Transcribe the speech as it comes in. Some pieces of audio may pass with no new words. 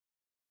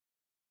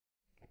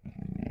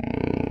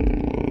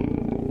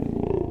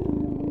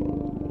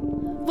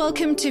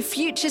Welcome to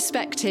Future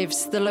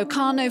Perspectives, the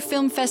Locarno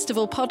Film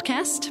Festival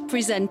podcast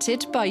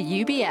presented by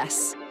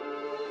UBS.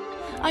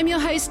 I'm your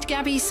host,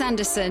 Gabby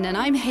Sanderson, and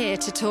I'm here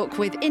to talk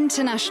with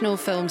international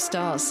film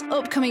stars,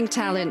 upcoming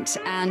talent,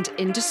 and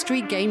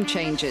industry game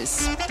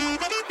changers.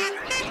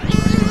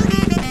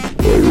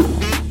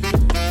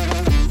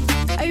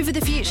 Over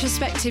the Future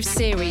Perspectives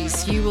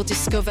series, you will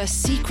discover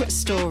secret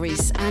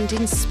stories and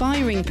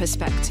inspiring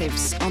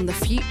perspectives on the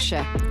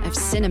future of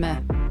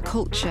cinema,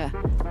 culture,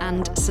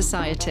 and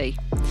society.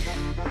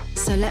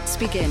 So let's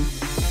begin.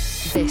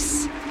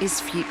 This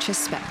is Future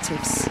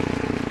Perspectives.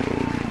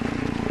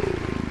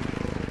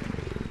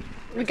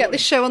 We get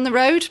this show on the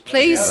road,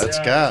 please. Yeah, let's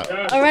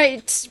go. All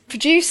right,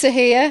 producer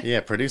here.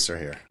 Yeah, producer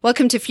here.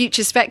 Welcome to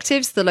Future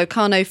Perspectives, the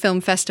Locarno Film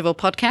Festival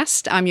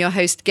podcast. I'm your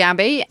host,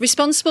 Gabby,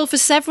 responsible for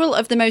several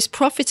of the most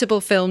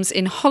profitable films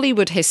in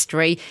Hollywood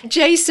history.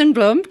 Jason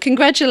Blum,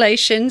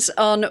 congratulations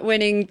on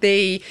winning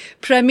the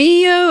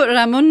Premio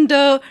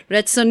Raimondo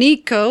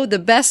Rezzonico, the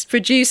Best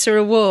Producer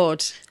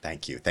Award.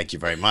 Thank you. Thank you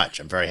very much.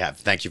 I'm very happy.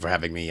 Thank you for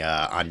having me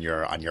on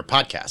your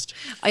podcast.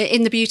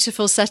 In the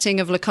beautiful setting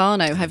of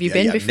Locarno. Have you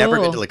been before? I've never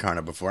been to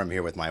Locarno before. I'm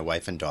here with my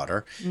wife and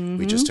daughter. Mm-hmm.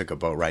 We just took a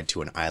boat ride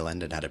to an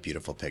island and had a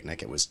beautiful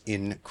picnic. It was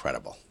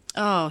incredible.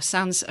 Oh,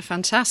 sounds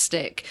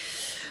fantastic.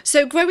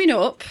 So growing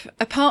up,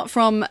 apart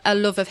from a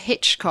love of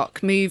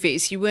Hitchcock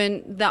movies, you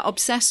weren't that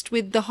obsessed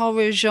with the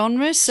horror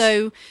genre.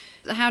 So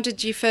how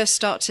did you first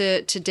start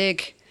to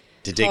dig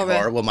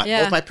horror? Well,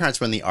 both my parents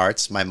were in the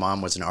arts. My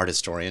mom was an art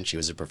historian. She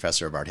was a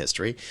professor of art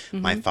history.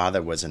 Mm-hmm. My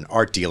father was an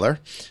art dealer.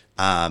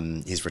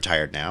 He's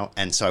retired now.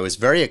 And so I was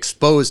very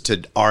exposed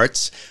to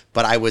arts,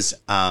 but I was,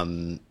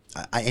 I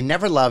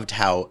never loved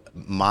how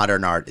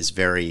modern art is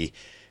very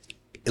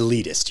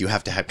elitist. You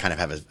have to have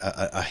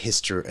a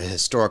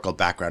historical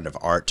background of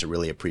art to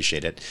really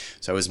appreciate it.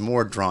 So I was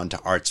more drawn to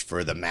arts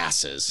for the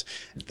masses.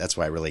 That's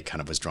why I really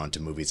kind of was drawn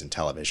to movies and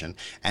television.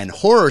 And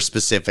horror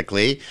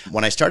specifically,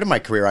 when I started my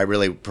career, I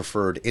really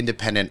preferred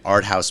independent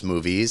art house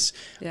movies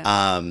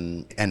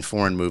and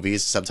foreign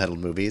movies, subtitled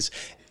movies.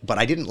 But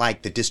I didn't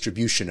like the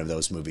distribution of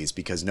those movies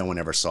because no one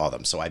ever saw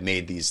them. So I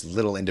made these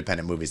little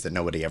independent movies that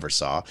nobody ever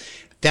saw.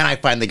 Then I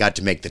finally got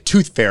to make The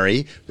Tooth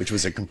Fairy, which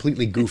was a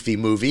completely goofy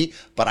movie.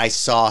 But I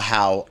saw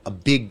how a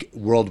big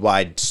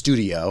worldwide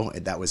studio,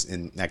 in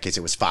that case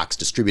it was Fox,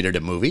 distributed a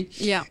movie.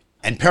 Yeah.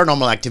 And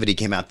Paranormal Activity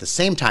came out at the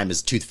same time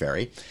as Tooth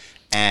Fairy.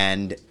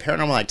 And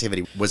Paranormal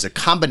Activity was a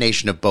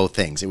combination of both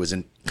things. It was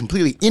a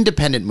completely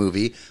independent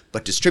movie,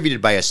 but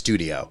distributed by a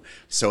studio.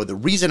 So the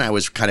reason I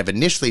was kind of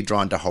initially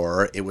drawn to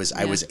horror, I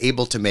was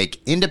able to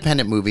make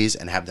independent movies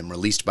and have them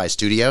released by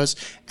studios.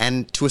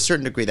 And to a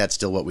certain degree, that's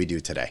still what we do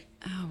today.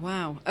 Oh,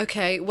 wow.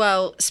 Okay.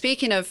 Well,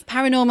 speaking of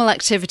Paranormal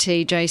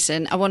Activity,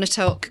 Jason, I want to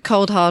talk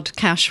cold hard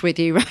cash with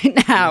you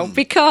right now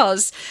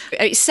because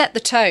it set the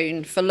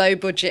tone for low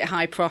budget,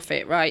 high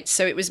profit, right?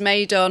 So it was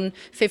made on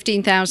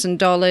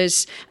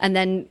 $15,000 and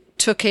then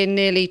took in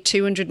nearly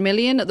 $200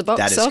 million at the box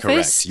office. That is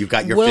correct. You've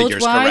got your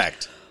figures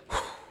correct.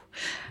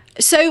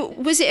 So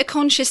was it a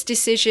conscious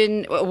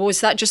decision, or was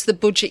that just the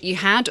budget you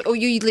had, or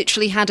you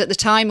literally had at the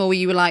time, or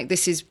you were like,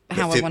 this is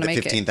how I want to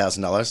make it?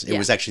 $15,000? It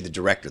was actually the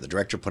director. The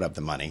director put up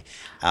the money,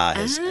 and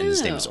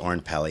his name was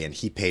Oren Peli, and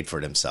he paid for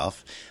it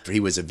himself. He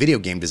was a video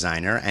game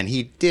designer, and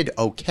he did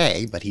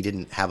okay, but he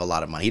didn't have a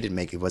lot of money.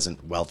 He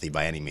wasn't wealthy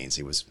by any means.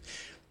 He was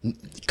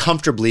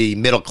comfortably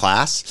middle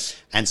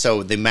class, and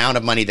so the amount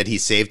of money that he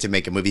saved to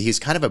make a movie, he's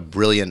kind of a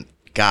brilliant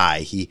guy.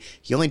 He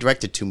only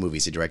directed 2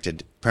 movies. He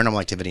directed Paranormal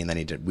Activity, and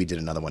then we did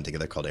another one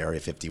together called Area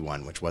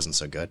 51, which wasn't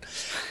so good.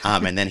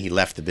 And then he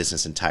left the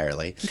business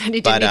entirely. Then he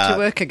didn't need to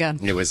work again.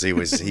 He was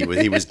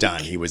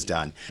done. He was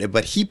done.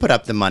 But he put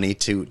up the money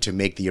to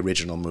make the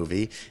original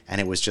movie, and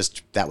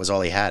that was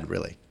all he had,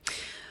 really.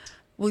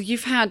 Well,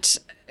 you've had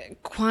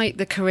quite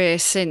the career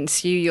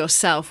since, you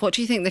yourself. What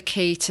do you think the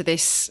key to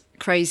this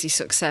crazy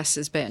success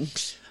has been?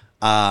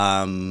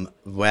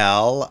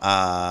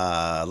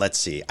 Let's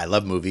see. I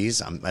love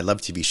movies. I love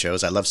TV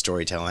shows. I love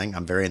storytelling.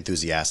 I'm very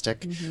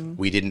enthusiastic.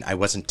 Mm-hmm. I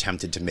wasn't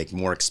tempted to make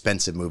more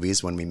expensive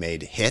movies when we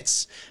made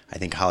hits. I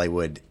think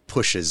Hollywood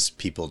pushes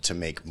people to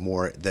make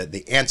more.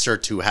 The answer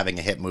to having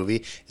a hit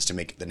movie is to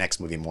make the next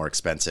movie more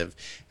expensive.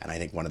 And I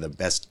think one of the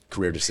best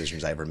career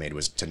decisions I ever made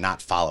was to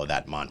not follow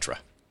that mantra.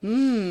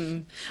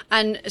 And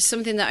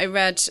something that I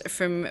read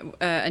from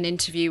an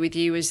interview with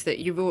you is that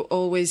you were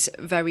always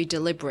very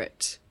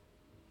deliberate.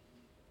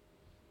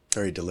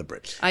 Very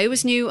deliberate. I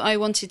always knew I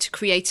wanted to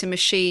create a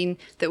machine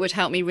that would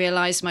help me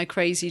realize my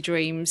crazy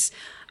dreams.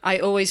 I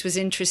always was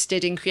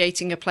interested in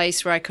creating a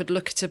place where I could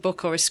look at a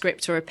book or a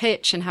script or a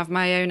pitch and have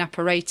my own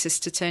apparatus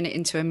to turn it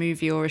into a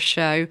movie or a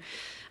show.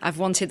 I've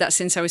wanted that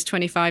since I was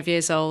 25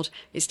 years old.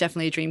 It's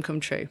definitely a dream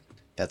come true.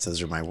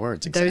 Those are my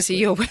words. Exactly. Those are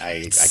your words.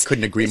 I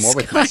couldn't agree more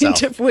with myself.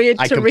 Kind of weird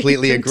to I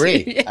completely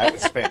agree. Yeah. That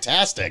was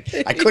fantastic.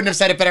 I couldn't have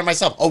said it better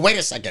myself. Oh, wait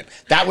a second.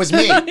 That was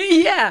me.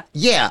 Yeah.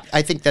 Yeah.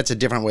 I think that's a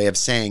different way of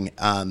saying,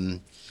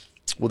 there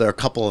are a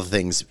couple of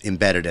things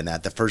embedded in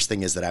that. The first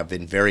thing is that I've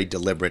been very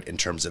deliberate in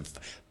terms of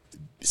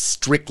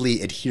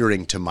strictly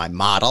adhering to my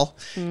model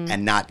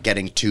and not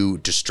getting too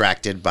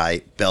distracted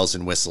by bells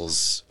and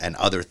whistles and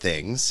other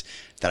things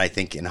that I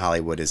think in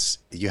Hollywood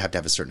you have to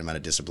have a certain amount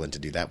of discipline to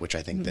do that, which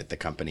I think that the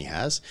company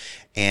has.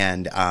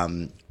 And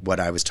what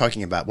I was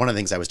talking about, one of the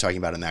things I was talking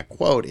about in that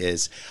quote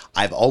is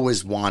I've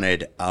always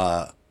wanted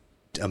a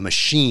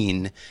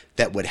machine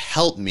that would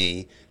help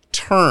me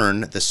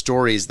turn the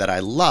stories that I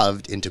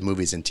loved into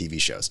movies and TV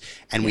shows.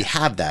 And we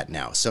have that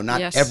now. So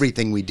not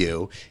everything we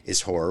do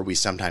is horror. We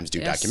sometimes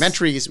do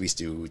documentaries. We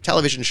do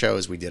television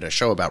shows. We did a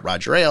show about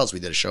Roger Ailes.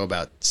 We did a show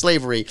about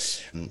slavery.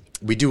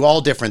 We do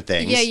all different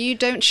things. Yeah, you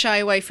don't shy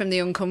away from the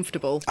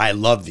uncomfortable. I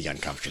love the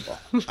uncomfortable.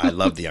 I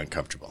love the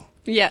uncomfortable.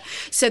 Yeah.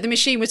 So the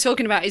machine we're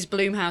talking about is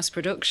Blumhouse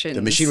Productions.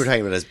 The machine we're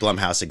talking about is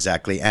Blumhouse,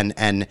 exactly. And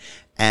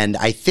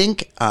I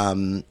think,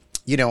 I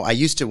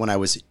used to, when I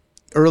was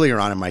earlier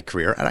on in my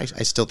career, and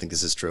I still think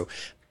this is true,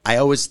 I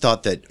always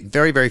thought that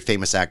very, very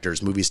famous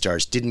actors, movie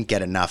stars, didn't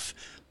get enough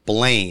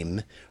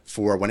blame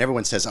for when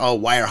everyone says, oh,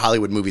 why are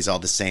Hollywood movies all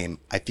the same?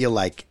 I feel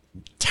like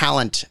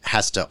talent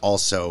has to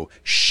also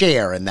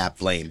share in that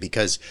blame,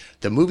 because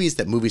the movies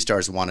that movie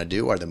stars want to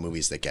do are the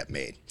movies that get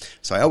made.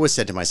 So I always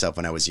said to myself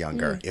when I was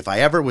younger, if I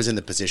ever was in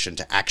the position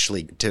to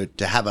actually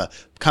to have a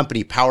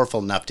company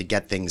powerful enough to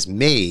get things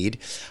made,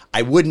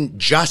 I wouldn't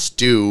just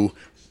do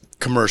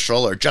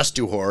commercial or just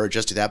do horror or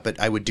just do that, but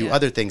I would do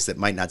other things that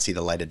might not see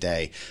the light of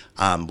day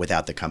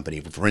without the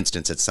company. For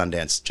instance, at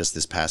Sundance just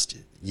this past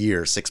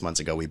year, 6 months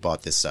ago, we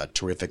bought this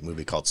terrific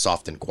movie called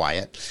Soft and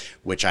Quiet,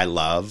 which I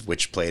love,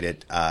 which played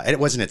at and it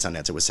wasn't at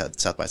Sundance, it was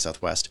South by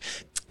Southwest,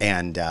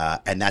 and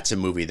that's a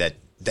movie that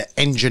the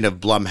engine of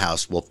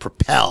Blumhouse will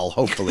propel,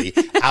 hopefully,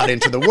 out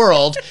into the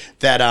world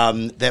that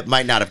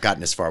might not have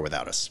gotten as far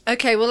without us.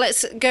 Okay, well,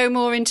 let's go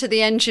more into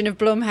the engine of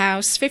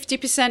Blumhouse.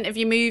 50% of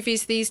your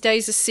movies these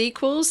days are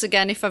sequels.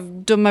 Again, if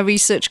I've done my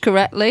research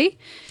correctly.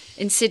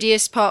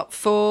 Insidious Part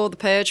 4, The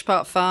Purge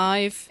Part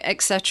 5,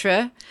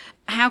 etc.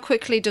 How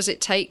quickly does it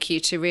take you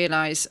to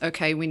realise,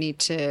 okay, we need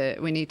to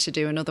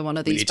do another one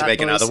of these? We need to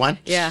make another one?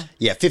 Yeah.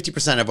 Yeah,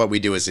 50% of what we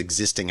do is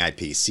existing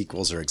IP.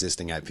 Sequels are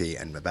existing IP,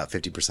 and about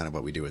 50% of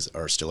what we do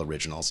are still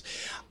originals.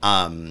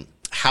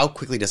 How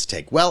quickly does it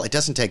take? Well, it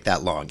doesn't take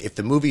that long. If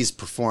the movie's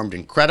performed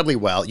incredibly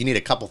well, you need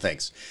a couple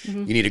things.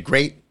 You need a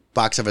great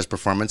box office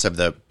performance of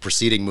the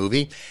preceding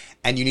movie,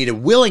 and you need a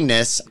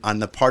willingness on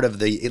the part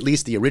of at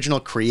least the original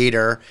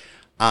creator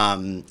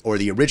or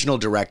the original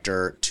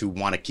director to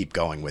want to keep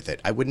going with it.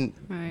 I wouldn't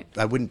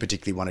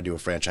particularly want to do a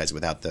franchise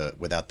without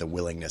the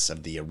willingness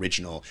of the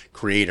original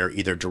creator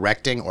either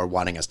directing or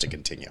wanting us to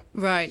continue.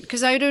 Right,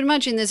 because I would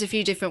imagine there's a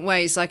few different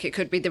ways. Like it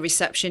could be the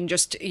reception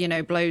just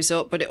blows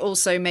up, but it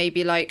also may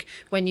be like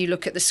when you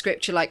look at the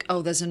script, you're like,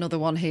 oh, there's another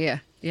one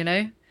here.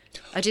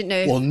 I didn't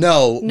know. Well,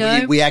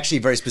 no. We actually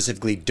very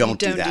specifically don't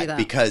do that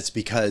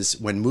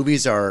because when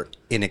movies are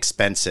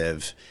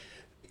inexpensive,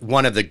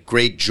 one of the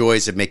great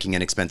joys of making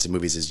inexpensive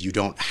movies is you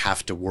don't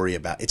have to worry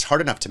about. It's hard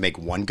enough to make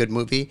one good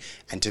movie,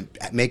 and to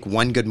make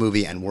one good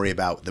movie and worry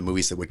about the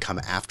movies that would come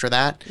after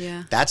that.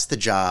 Yeah. That's the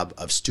job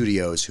of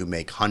studios who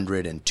make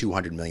 $100 and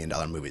 $200 million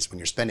movies. When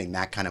you're spending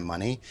that kind of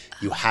money,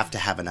 you have to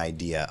have an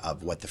idea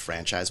of what the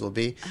franchise will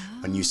be.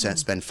 When you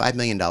spend $5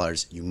 million,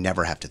 you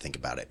never have to think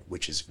about it,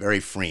 which is very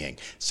freeing.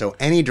 So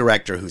any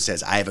director who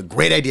says, I have a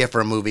great idea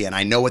for a movie and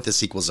I know what the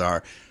sequels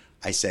are,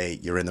 I say,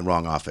 you're in the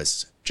wrong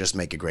office. Just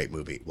make a great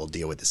movie. We'll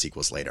deal with the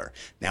sequels later.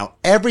 Now,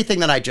 everything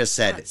that I just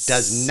said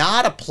does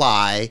not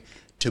apply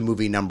to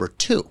movie number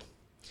 2.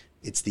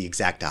 It's the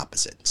exact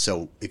opposite.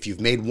 So if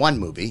you've made one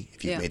movie,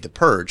 if you've made The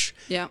Purge,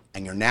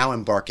 and you're now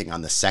embarking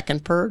on the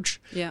second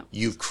Purge,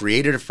 you've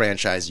created a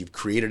franchise, you've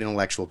created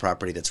intellectual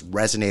property that's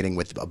resonating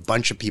with a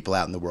bunch of people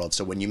out in the world.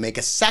 So when you make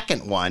a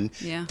second one,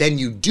 then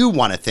you do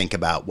want to think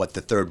about what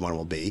the third one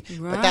will be.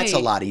 Right. But that's a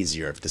lot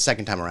easier. If the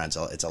second time around,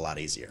 it's a lot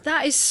easier.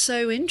 That is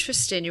so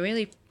interesting. You're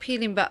really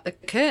peeling back the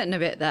curtain a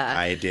bit there.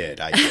 I did.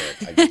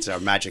 It's our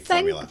magic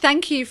formula.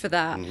 Thank you for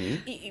that.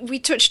 Mm-hmm. We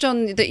touched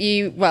on that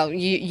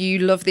you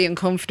love the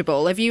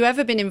uncomfortable. Have you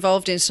ever been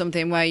involved in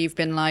something where you've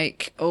been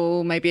like,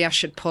 oh, maybe I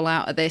should pull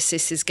out of this.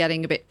 This is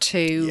getting a bit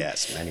too...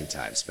 Yes, many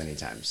times. Many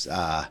times.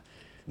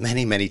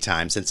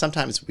 And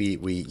sometimes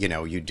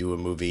you do a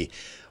movie.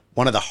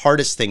 One of the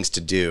hardest things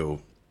to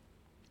do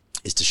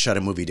is to shut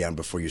a movie down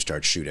before you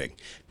start shooting,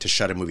 to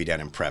shut a movie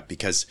down in prep,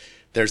 because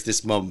there's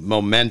this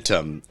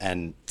momentum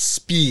and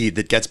speed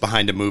that gets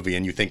behind a movie,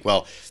 and you think,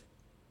 well,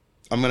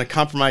 I'm going to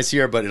compromise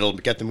here, but it'll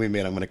get the movie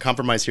made. I'm going to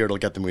compromise here, it'll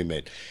get the movie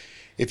made.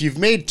 If you've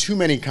made too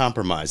many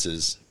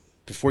compromises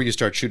before you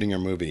start shooting your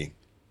movie,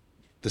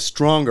 the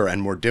stronger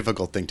and more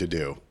difficult thing to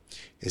do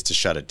is to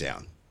shut it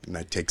down. And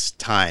that takes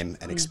time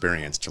and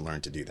experience to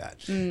learn to do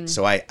that.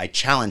 So I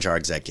challenge our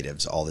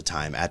executives all the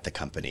time at the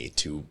company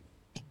to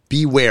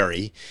be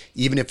wary,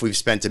 even if we've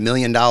spent $1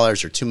 million or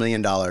 $2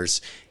 million,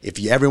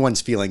 if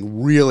everyone's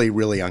feeling really,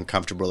 really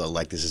uncomfortable or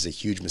like this is a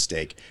huge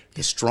mistake,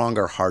 the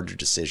stronger, harder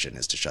decision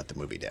is to shut the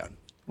movie down.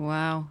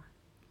 Wow.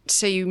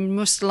 So you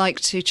must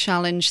like to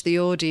challenge the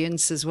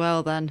audience as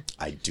well then.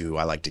 I do.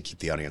 I like to keep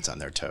the audience on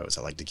their toes.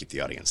 I like to keep the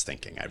audience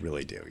thinking. I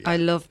really do. Yeah. I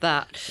love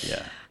that.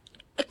 Yeah.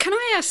 Can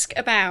I ask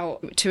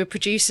about, to a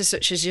producer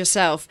such as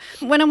yourself,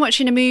 when I'm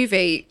watching a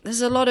movie,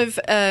 there's a lot of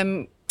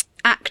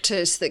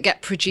actors that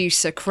get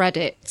producer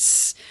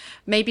credits.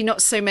 Maybe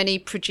not so many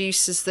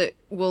producers that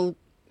will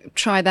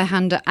try their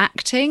hand at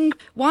acting.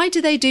 Why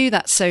do they do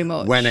that so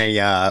much? When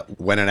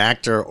an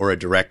actor or a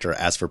director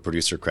asks for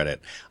producer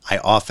credit, I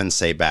often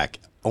say back,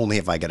 only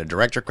if I get a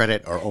director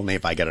credit or only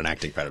if I get an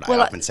acting credit. I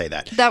often say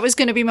that. That was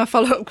going to be my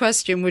follow-up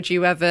question. Would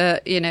you ever,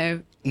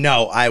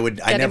 No, I would.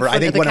 I never. I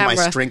think one of my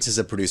camera. strengths as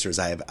a producer is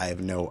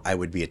I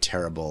would be a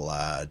terrible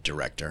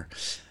director.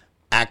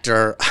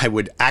 Actor, I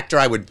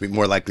would be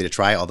more likely to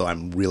try, although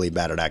I'm really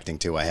bad at acting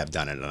too. I have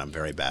done it and I'm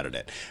very bad at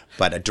it.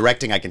 But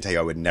directing, I can tell you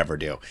I would never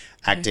do.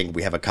 Acting,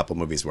 we have a couple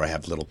movies where I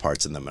have little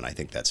parts in them and I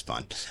think that's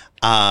fun.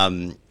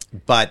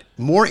 But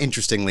more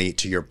interestingly,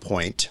 to your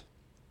point,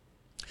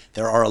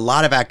 there are a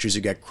lot of actors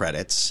who get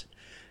credits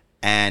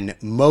and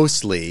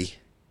mostly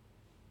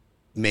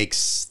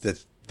makes the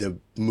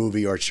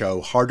movie or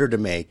show harder to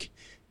make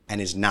and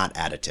is not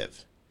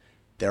additive.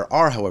 There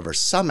are, however,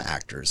 some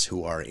actors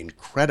who are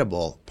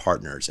incredible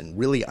partners and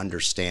really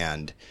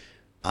understand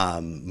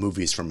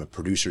movies from a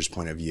producer's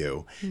point of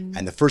view.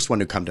 And the first one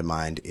to come to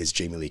mind is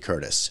Jamie Lee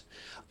Curtis.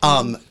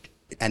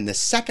 And the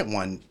second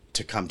one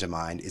to come to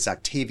mind is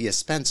Octavia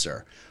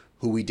Spencer,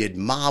 who we did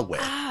Ma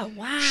with. Oh,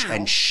 wow.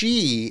 And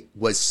she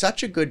was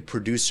such a good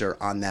producer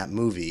on that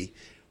movie.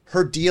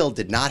 Her deal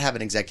did not have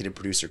an executive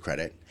producer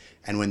credit.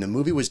 And when the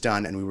movie was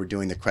done and we were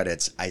doing the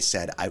credits, I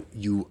said,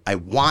 I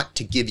want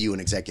to give you an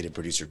executive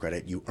producer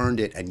credit. You earned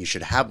it and you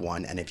should have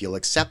one. And if you'll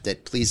accept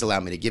it, please allow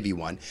me to give you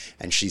one.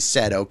 And she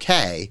said,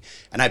 okay.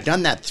 And I've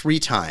done that 3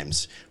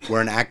 times where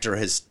an actor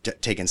has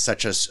taken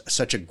such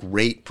a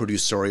great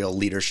producerial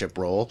leadership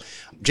role.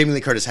 Jamie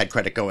Lee Curtis had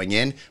credit going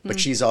in,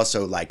 but she's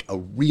also like a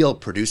real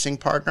producing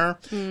partner.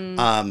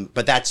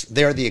 But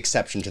they're the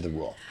exception to the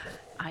rule.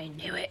 I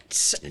knew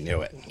it. You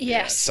knew it.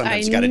 Yes,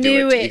 sometimes I you got to do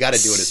knew it. it. You got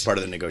to do it as part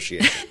of the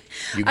negotiation.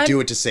 You do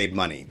it to save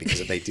money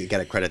because if they do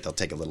get a credit, they'll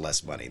take a little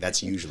less money.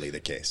 That's usually the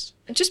case.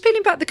 Just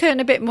peeling back the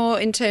curtain a bit more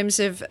in terms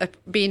of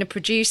being a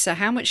producer,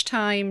 how much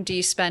time do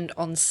you spend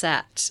on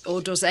set,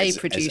 or does a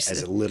producer?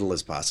 As little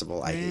as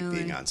possible. I hate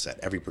being on set.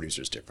 Every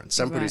producer is different.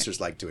 Some producers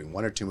like doing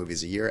 1 or 2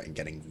 movies a year and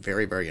getting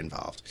very, very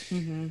involved.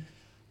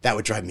 That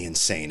would drive me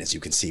insane, as you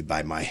can see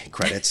by my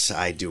credits.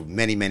 I do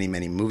many, many,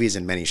 many movies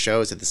and many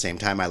shows. At the same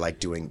time, I like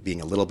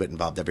being a little bit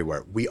involved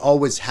everywhere. We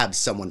always have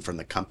someone from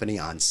the company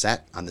on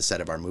the set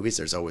of our movies.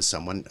 There's always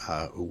someone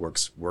who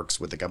works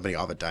with the company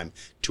all the time,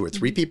 2 or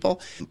 3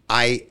 people.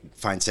 I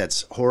find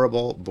sets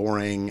horrible,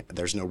 boring.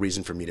 There's no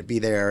reason for me to be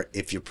there.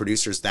 If your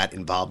producer's that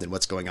involved in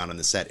what's going on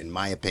the set, in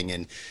my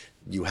opinion,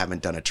 you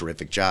haven't done a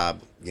terrific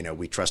job.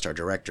 We trust our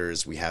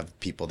directors. We have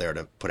people there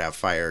to put out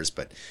fires,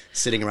 but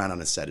sitting around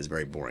on a set is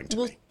very boring to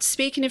me.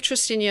 Speaking of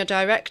trusting your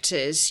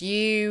directors,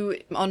 you,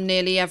 on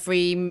nearly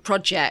every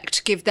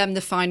project, give them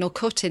the final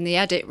cut in the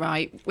edit,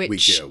 right?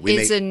 Which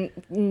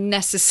isn't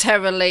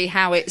necessarily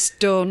how it's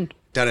done.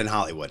 Done in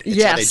Hollywood.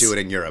 It's how they do it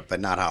in Europe,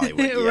 but not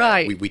Hollywood. Yeah.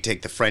 Right. We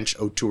take the French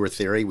auteur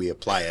theory, we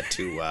apply it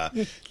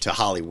to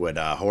Hollywood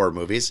horror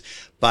movies.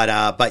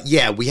 But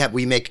yeah,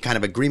 we make kind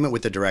of agreement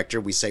with the director.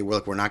 We say, well,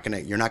 look, you're not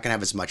gonna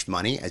have as much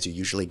money as you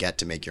usually get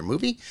to make your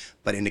movie,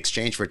 but in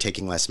exchange for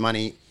taking less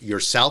money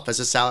yourself as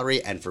a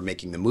salary and for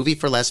making the movie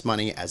for less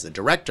money as the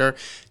director,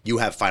 you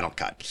have final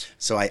cut.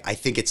 So I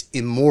think it's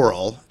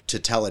immoral to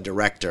tell a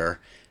director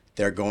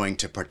they're going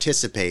to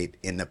participate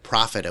in the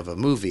profit of a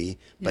movie,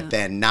 but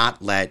then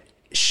not let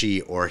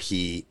she or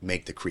he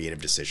make the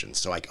creative decisions.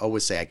 So I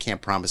always say, I can't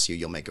promise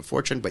you'll make a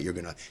fortune, but you're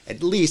going to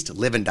at least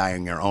live and die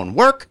in your own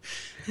work.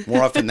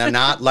 More often than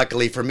not,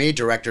 luckily for me,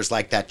 directors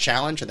like that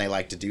challenge and they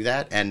like to do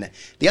that. And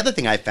the other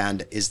thing I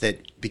found is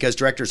that because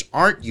directors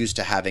aren't used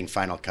to having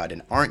final cut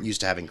and aren't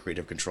used to having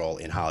creative control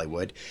in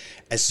Hollywood,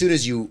 as soon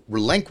as you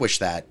relinquish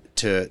that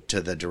to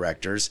the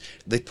directors,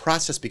 the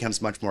process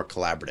becomes much more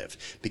collaborative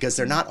because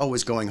they're not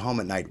always going home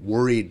at night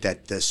worried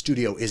that the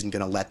studio isn't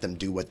going to let them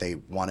do what they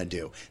want to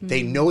do.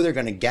 They know they're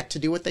going to get to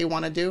do what they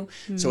want to do.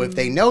 So if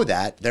they know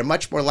that, they're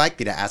much more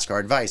likely to ask our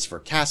advice for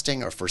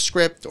casting or for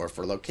script or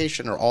for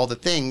location or all the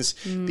things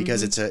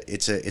because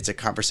it's a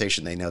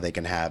conversation they know they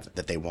can have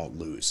that they won't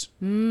lose.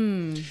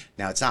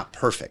 Now, it's not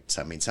perfect.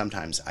 I mean,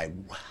 sometimes I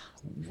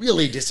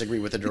really disagree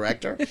with the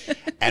director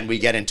and we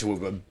get into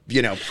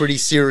a pretty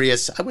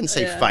serious, I wouldn't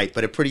say fight,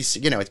 but a pretty,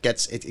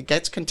 it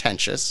gets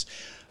contentious.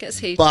 Gets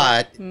heated.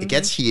 But it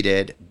gets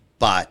heated,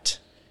 but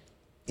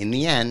in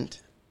the end,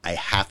 I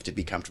have to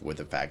be comfortable with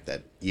the fact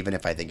that even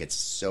if I think it's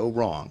so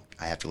wrong,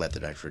 I have to let the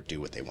director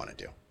do what they want to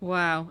do.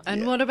 Wow.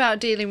 And what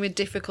about dealing with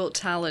difficult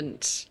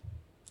talent?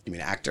 You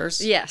mean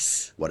actors?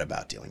 Yes. What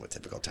about dealing with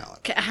difficult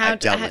talent? I've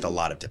dealt with a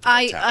lot of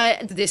difficult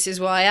talent. This is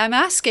why I'm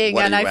asking.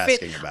 What are you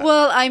asking about?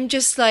 Well, I'm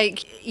just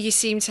like, you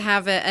seem to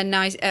have a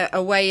nice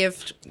a way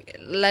of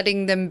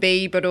letting them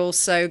be, but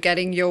also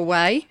getting your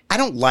way.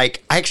 I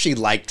actually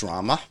like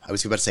drama. I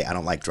was about to say I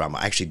don't like drama.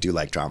 I actually do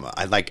like drama.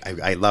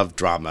 I love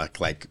drama,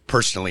 like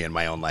personally in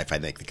my own life. I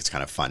think it's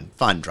kind of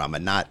fun drama,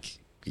 not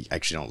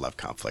actually don't love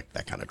conflict,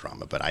 that kind of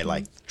drama, but I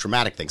like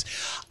dramatic things.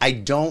 I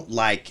don't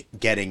like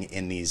getting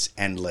in these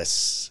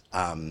endless,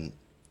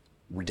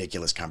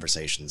 ridiculous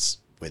conversations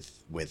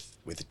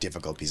with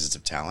difficult pieces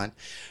of talent.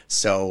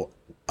 So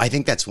I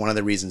think that's one of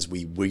the reasons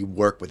we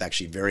work with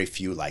actually very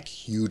few like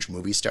huge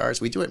movie stars.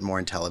 We do it more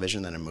in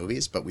television than in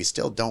movies, but we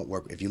still don't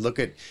work. If you look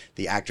at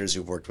the actors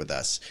who've worked with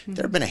us,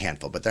 there have been a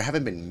handful, but there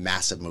haven't been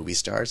massive movie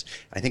stars.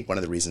 I think one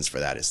of the reasons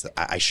for that is that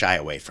I shy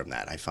away from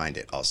that. I find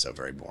it also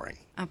very boring.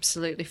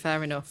 Absolutely,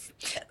 fair enough.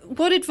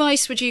 What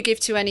advice would you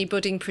give to any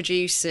budding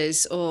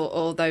producers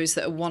or those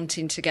that are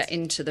wanting to get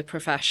into the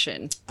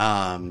profession?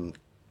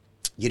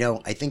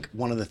 I think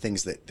one of the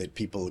things that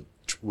people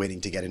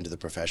waiting to get into the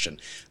profession,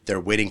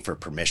 they're waiting for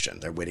permission.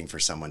 They're waiting for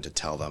someone to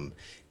tell them,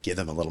 give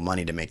them a little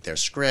money to make their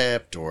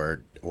script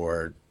or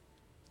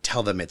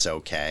tell them it's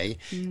okay.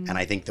 And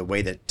I think the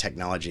way that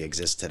technology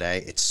exists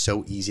today, it's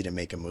so easy to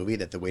make a movie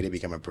that the way to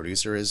become a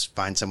producer is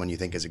find someone you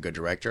think is a good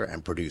director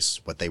and produce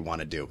what they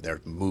want to do.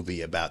 Their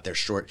movie about their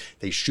short,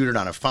 they shoot it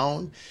on a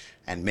phone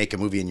and make a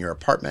movie in your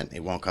apartment.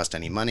 It won't cost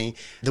any money.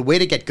 The way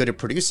to get good at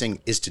producing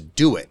is to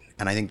do it.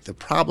 And I think the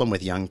problem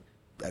with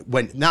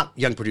not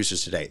young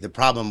producers today, the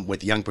problem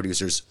with young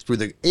producers through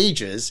the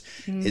ages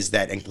is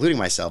that, including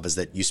myself, is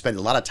that you spend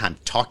a lot of time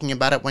talking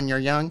about it when you're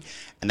young,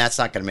 and that's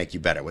not going to make you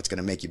better. What's going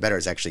to make you better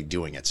is actually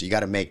doing it. So you got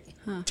to make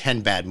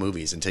 10 bad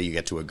movies until you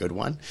get to a good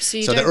one.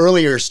 So the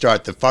earlier you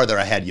start, the farther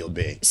ahead you'll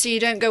be. So you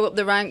don't go up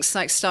the ranks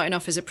like starting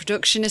off as a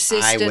production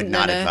assistant? I would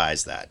not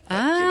advise that.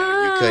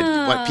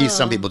 But, you could.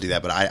 Some people do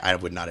that, but I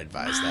would not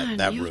advise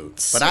that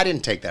route. But I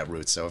didn't take that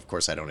route, so of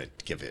course I don't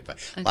give it. But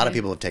a lot of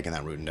people have taken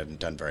that route and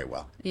done very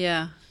well.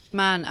 Yeah.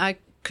 Man, I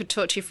could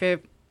talk to you for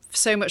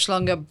so much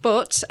longer,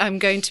 but I'm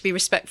going to be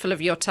respectful of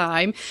your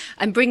time.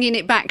 I'm bringing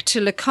it back to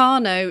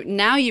Locarno.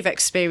 Now you've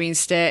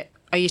experienced it.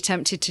 Are you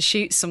tempted to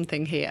shoot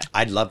something here?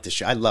 I'd love to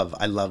shoot. I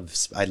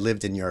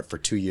lived in Europe for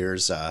 2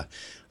 years.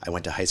 I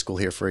went to high school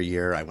here for a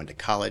year. I went to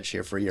college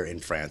here for a year in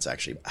France,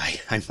 actually.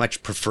 I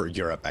much prefer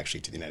Europe, actually,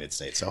 to the United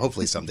States. So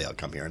hopefully someday I'll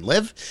come here and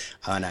live.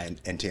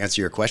 And to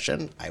answer your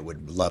question, I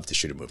would love to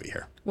shoot a movie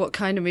here. What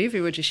kind of movie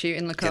would you shoot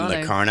in Locarno?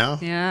 In Locarno?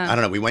 Yeah. I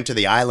don't know. We went to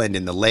the island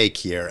in the lake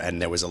here,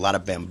 and there was a lot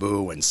of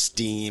bamboo and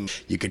steam.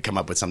 You could come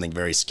up with something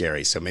very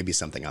scary. So maybe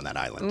something on that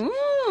island.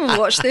 Ooh,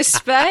 watch this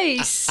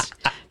space.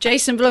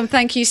 Jason Blum,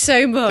 thank you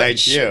so much.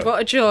 Thank you.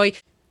 What a joy.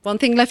 One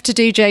thing left to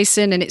do,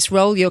 Jason, and it's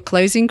roll your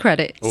closing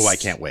credits. Oh, I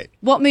can't wait.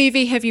 What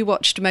movie have you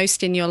watched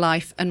most in your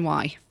life and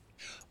why?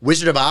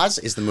 Wizard of Oz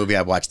is the movie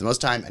I've watched the most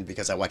time, and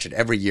because I watch it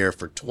every year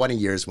for 20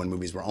 years when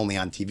movies were only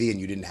on TV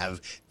and you didn't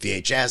have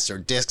VHS or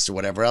discs or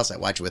whatever else, I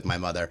watch it with my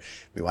mother.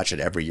 We watch it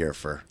every year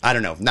for, I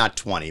don't know, not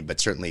 20, but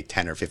certainly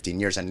 10 or 15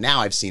 years, and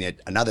now I've seen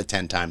it another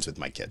 10 times with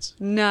my kids.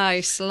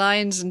 Nice.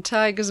 Lions and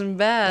tigers and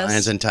bears.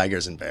 Lions and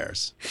tigers and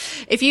bears.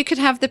 If you could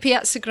have the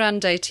Piazza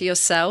Grande to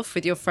yourself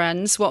with your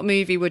friends, what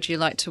movie would you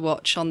like to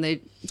watch on the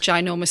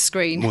ginormous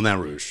screen? Moulin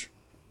Rouge.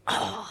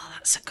 Oh,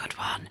 that's a good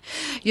one.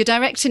 You're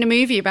directing a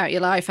movie about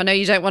your life. I know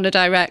you don't want to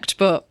direct,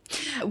 but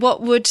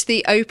what would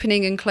the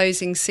opening and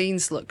closing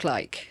scenes look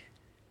like?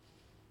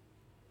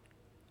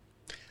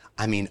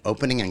 I mean,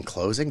 opening and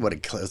closing?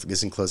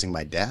 Isn't closing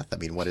my death? I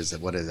mean, what is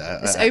it?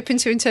 It's open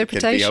to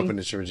interpretation. Could be open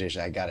to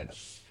interpretation. I got it.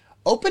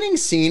 Opening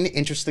scene,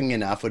 interesting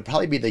enough, would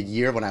probably be the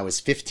year when I was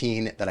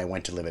 15 that I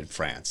went to live in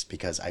France,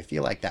 because I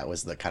feel like that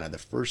was the kind of the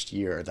first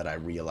year that I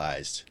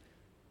realized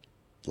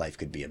life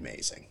could be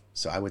amazing.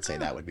 So I would say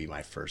that would be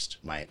my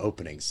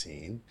opening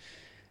scene.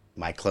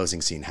 My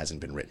closing scene hasn't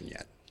been written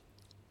yet.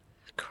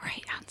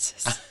 Great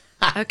answers.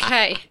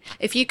 Okay.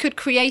 If you could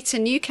create a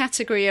new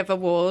category of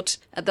award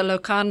at the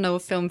Locarno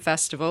Film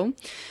Festival,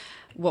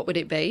 what would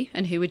it be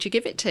and who would you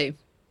give it to?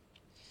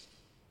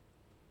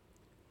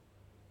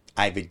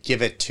 I would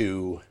give it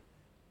to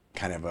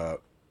kind of a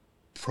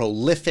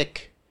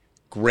prolific,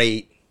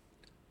 great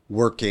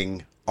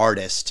working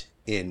artist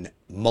in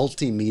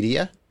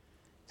multimedia.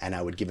 And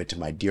I would give it to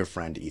my dear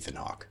friend, Ethan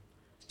Hawke.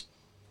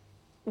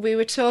 We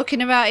were talking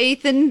about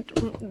Ethan,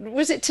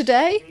 was it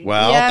today?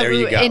 Well, there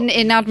you go.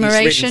 In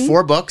admiration. He's written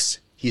 4 books.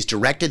 He's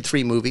directed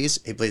 3 movies.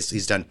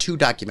 He's done 2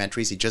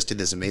 documentaries. He just did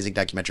this amazing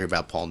documentary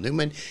about Paul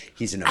Newman.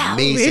 He's an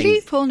amazing... Oh,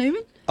 really? Paul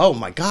Newman? Oh,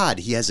 my God.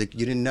 You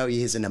didn't know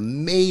he has an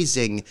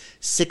amazing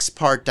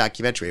 6-part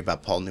documentary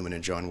about Paul Newman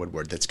and Joan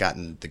Woodward it's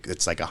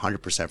like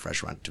 100%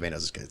 fresh Rotten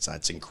Tomatoes.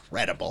 It's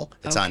incredible.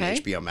 It's on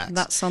HBO Max.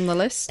 That's on the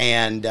list.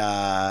 And...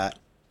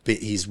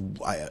 he's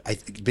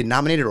been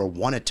nominated or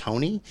won a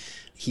Tony.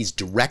 He's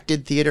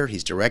directed theater.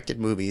 He's directed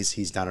movies.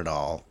 He's done it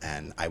all.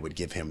 And I would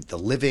give him the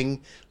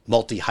Living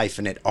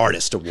Multi-Hyphenate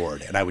Artist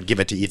Award. And I would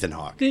give it to Ethan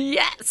Hawke.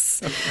 Yes.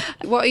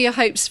 What are your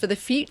hopes for the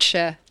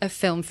future of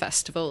film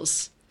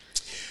festivals?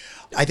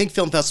 I think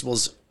film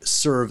festivals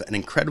serve an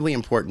incredibly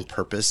important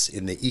purpose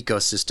in the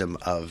ecosystem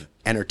of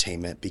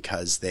entertainment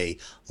because they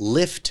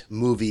lift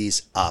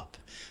movies up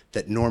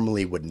that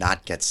normally would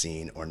not get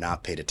seen or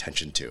not paid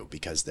attention to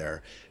because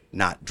they're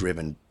not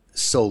driven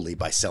solely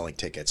by selling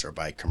tickets or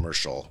by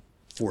commercial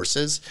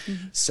forces.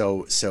 Mm-hmm.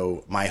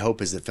 So my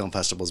hope is that film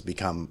festivals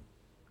become,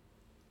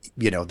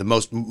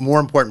 the more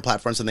important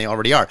platforms than they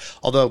already are.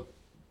 Although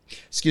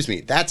Excuse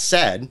me. That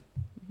said,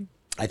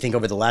 I think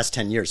over the last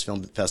 10 years,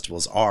 film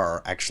festivals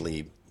are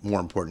actually more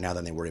important now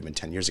than they were even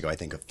 10 years ago. I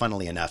think,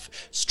 funnily enough,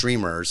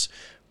 streamers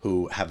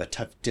who have a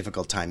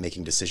difficult time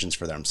making decisions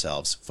for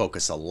themselves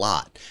focus a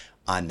lot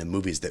on the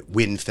movies that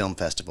win film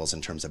festivals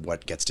in terms of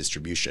what gets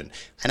distribution.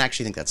 And I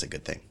actually think that's a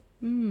good thing.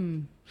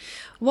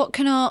 What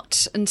can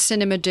art and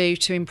cinema do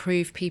to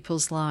improve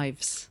people's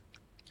lives?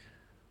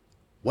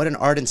 What an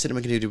art and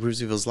cinema can do to improve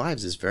people's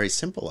lives is very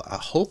simple.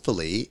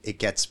 Hopefully, it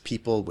gets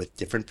people with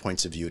different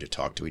points of view to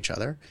talk to each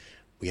other.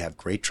 We have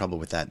great trouble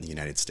with that in the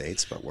United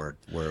States, but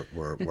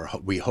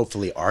we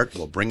hopefully art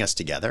will bring us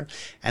together,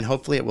 and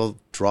hopefully it will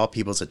draw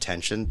people's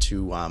attention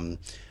to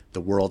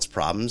the world's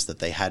problems that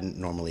they hadn't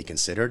normally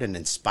considered and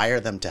inspire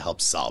them to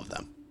help solve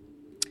them.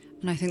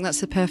 And I think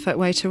that's the perfect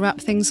way to wrap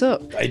things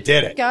up. I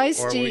did it, guys.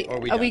 Are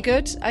we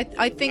good?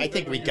 I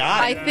think we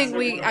got it. I think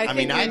we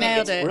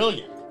nailed it.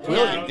 Brilliant.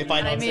 Yeah. If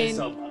I don't say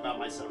so about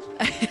myself.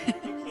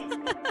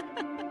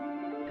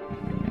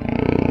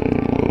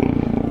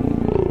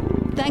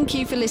 Thank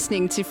you for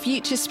listening to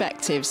Future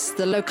Perspectives,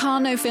 the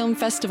Locarno Film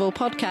Festival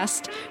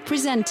podcast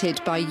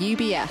presented by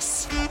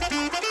UBS.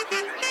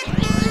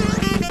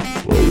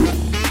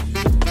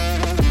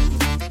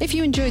 If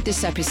you enjoyed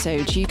this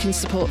episode, you can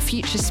support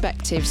Future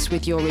Perspectives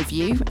with your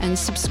review and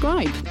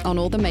subscribe on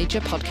all the major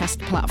podcast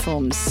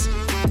platforms.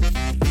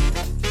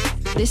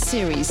 This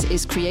series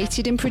is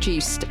created and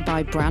produced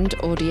by Brand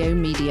Audio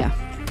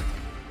Media.